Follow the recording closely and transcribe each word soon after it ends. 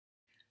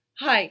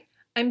Hi,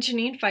 I'm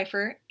Janine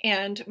Pfeiffer,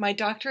 and my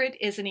doctorate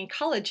is in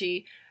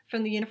ecology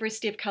from the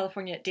University of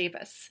California at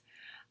Davis.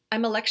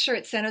 I'm a lecturer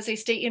at San Jose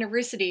State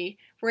University,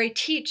 where I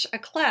teach a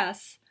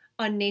class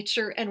on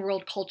nature and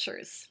world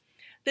cultures.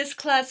 This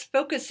class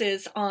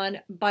focuses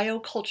on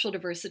biocultural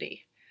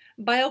diversity.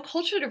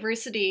 Biocultural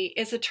diversity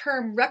is a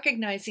term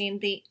recognizing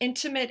the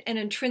intimate and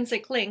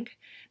intrinsic link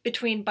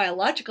between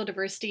biological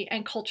diversity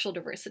and cultural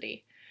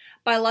diversity.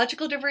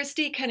 Biological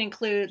diversity can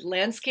include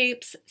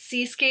landscapes,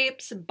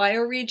 seascapes,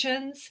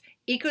 bioregions,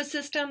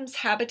 ecosystems,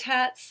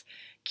 habitats,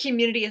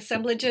 community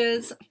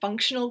assemblages,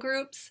 functional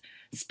groups,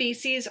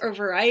 species or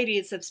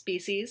varieties of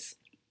species,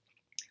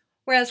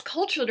 whereas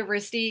cultural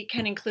diversity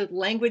can include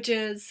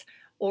languages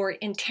or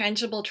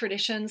intangible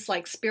traditions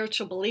like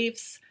spiritual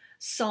beliefs,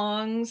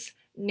 songs,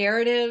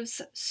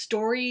 narratives,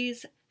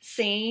 stories,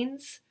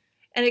 sayings,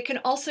 and it can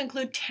also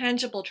include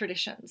tangible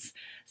traditions,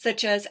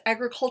 such as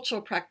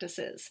agricultural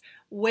practices,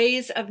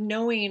 ways of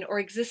knowing or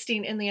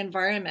existing in the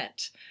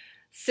environment,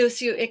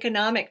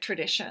 socioeconomic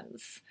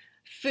traditions,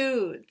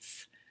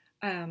 foods,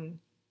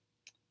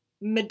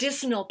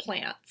 medicinal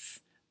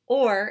plants,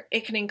 or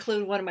it can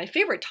include one of my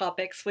favorite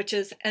topics, which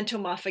is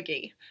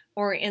entomophagy,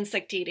 or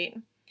insect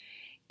eating.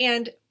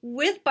 And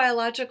with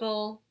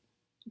biological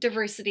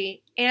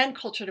diversity and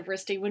cultural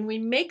diversity, when we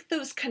make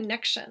those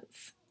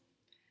connections,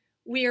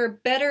 we are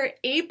better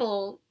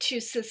able to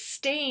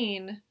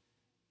sustain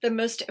the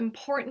most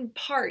important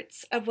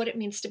parts of what it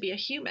means to be a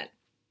human.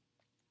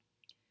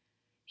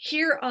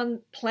 Here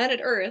on planet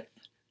Earth,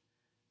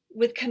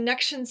 with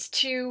connections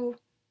to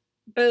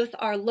both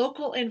our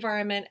local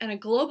environment and a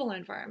global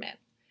environment,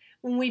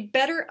 when we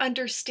better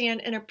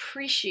understand and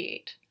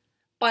appreciate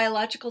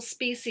biological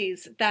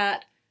species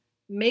that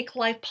make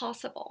life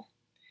possible,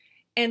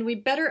 and we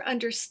better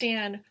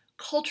understand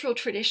cultural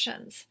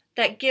traditions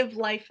that give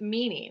life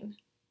meaning,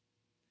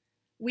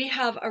 we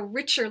have a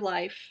richer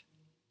life,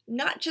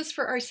 not just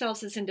for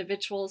ourselves as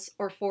individuals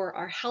or for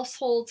our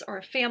households or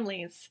our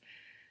families,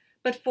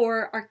 but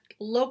for our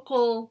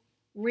local,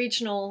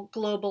 regional,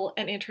 global,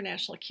 and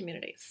international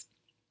communities.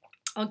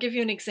 I'll give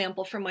you an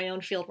example from my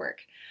own fieldwork.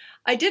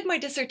 I did my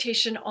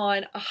dissertation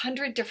on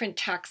 100 different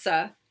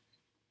taxa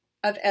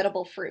of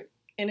edible fruit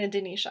in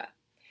Indonesia.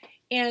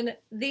 And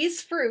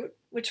these fruit,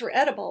 which were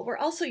edible, were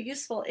also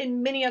useful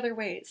in many other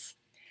ways.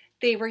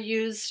 They were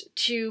used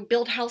to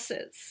build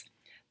houses.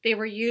 They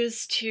were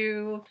used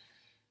to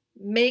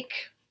make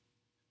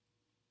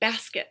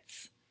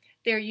baskets.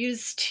 They're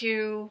used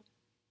to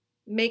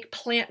make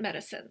plant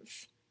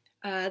medicines.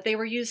 They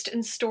were used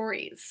in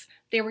stories.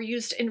 They were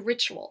used in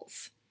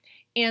rituals.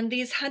 And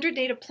these 100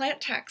 native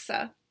plant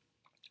taxa,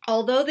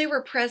 although they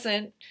were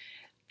present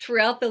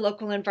throughout the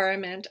local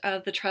environment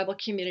of the tribal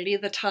community,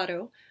 the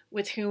Taro,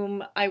 with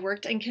whom I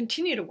worked and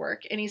continue to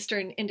work in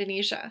eastern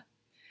Indonesia,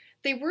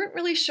 they weren't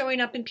really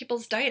showing up in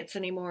people's diets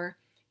anymore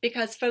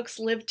because folks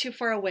lived too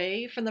far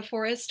away from the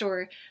forest,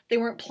 or they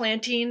weren't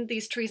planting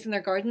these trees in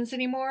their gardens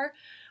anymore,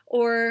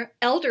 or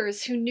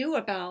elders who knew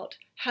about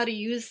how to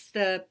use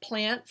the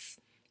plants,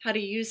 how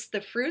to use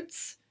the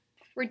fruits,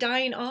 were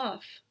dying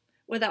off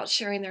without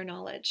sharing their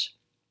knowledge.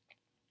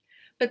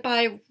 But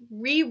by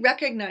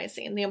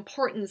re-recognizing the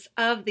importance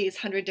of these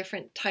 100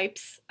 different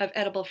types of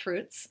edible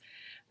fruits,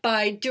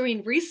 by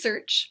doing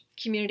research,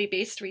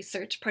 community-based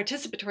research,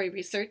 participatory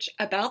research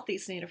about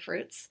these native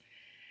fruits,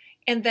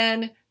 and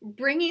then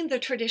bringing the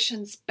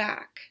traditions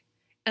back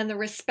and the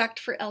respect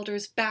for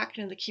elders back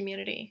into the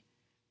community,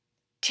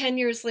 10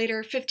 years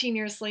later, 15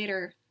 years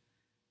later,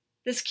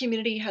 this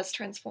community has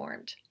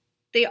transformed.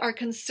 They are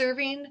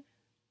conserving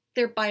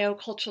their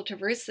biocultural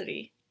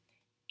diversity,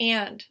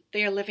 and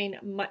they are living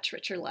much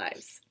richer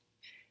lives.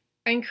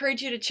 I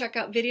encourage you to check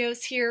out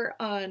videos here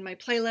on my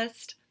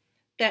playlist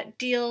that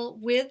deal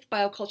with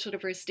biocultural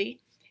diversity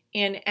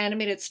in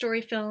animated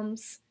story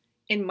films,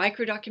 in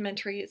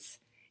micro-documentaries,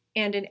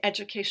 and in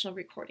educational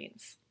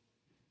recordings.